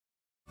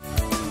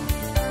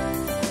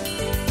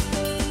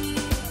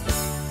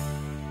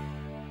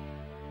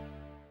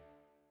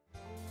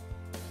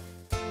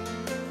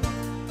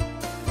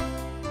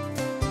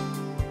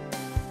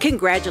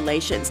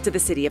Congratulations to the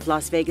City of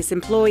Las Vegas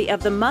Employee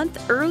of the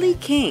Month, Early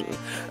King.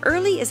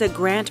 Early is a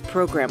grant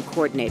program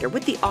coordinator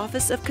with the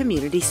Office of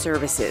Community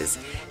Services.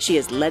 She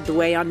has led the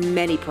way on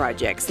many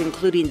projects,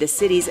 including the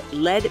city's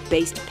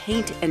lead-based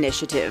paint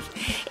initiative.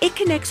 It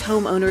connects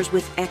homeowners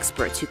with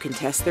experts who can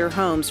test their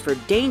homes for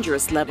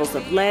dangerous levels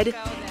of lead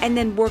and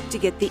then work to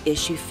get the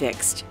issue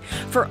fixed.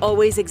 For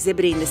always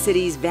exhibiting the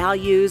city's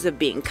values of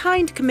being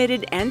kind,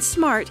 committed, and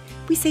smart,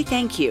 we say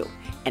thank you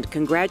and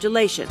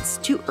congratulations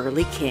to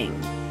Early King.